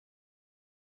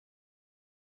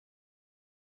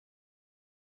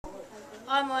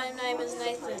Hi, my name is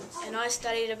Nathan and I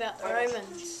studied about the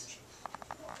Romans.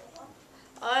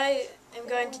 I am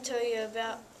going to tell you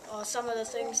about some of the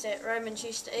things that Romans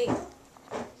used to eat.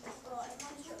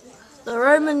 The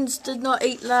Romans did not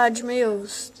eat large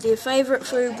meals. Their favourite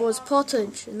food was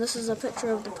pottage, and this is a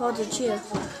picture of the pottage here.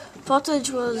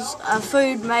 Pottage was a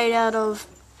food made out of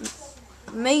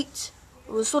meat.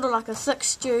 It was sort of like a thick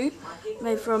stew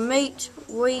made from meat,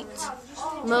 wheat,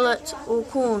 millet or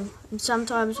corn, and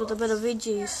sometimes with a bit of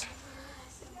veggies.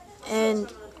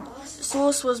 And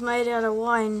sauce was made out of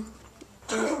wine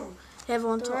to have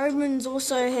on top. The Romans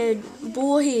also had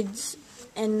boar heads,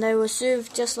 and they were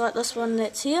served just like this one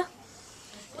that's here.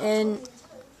 And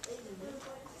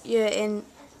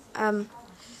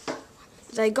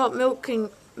they got milk and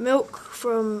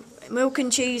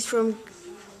cheese from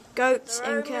goats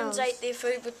and cows. The Romans ate their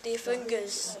food with their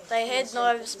fingers. They had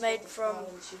knives made from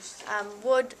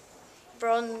wood,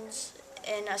 bronze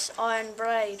and an iron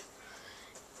blade.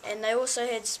 And they also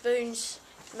had spoons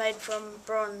made from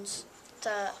bronze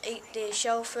to eat their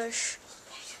shellfish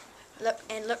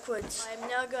and liquids. I am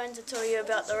now going to tell you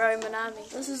about the Roman army.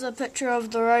 This is a picture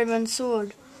of the Roman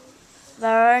sword. They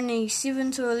are only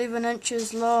 7 to 11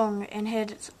 inches long and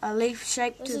had a leaf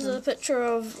shape to them. This is a picture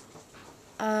of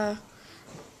a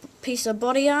piece of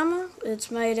body armour.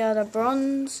 It's made out of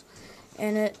bronze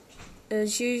and it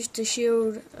is used to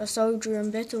shield a soldier in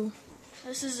battle.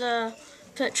 This is a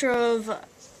picture of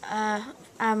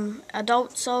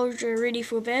adult soldier ready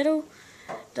for battle.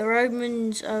 The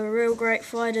Romans are real great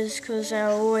fighters because they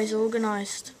are always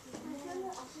organised.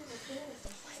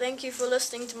 Thank you for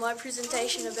listening to my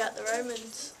presentation about the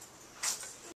Romans.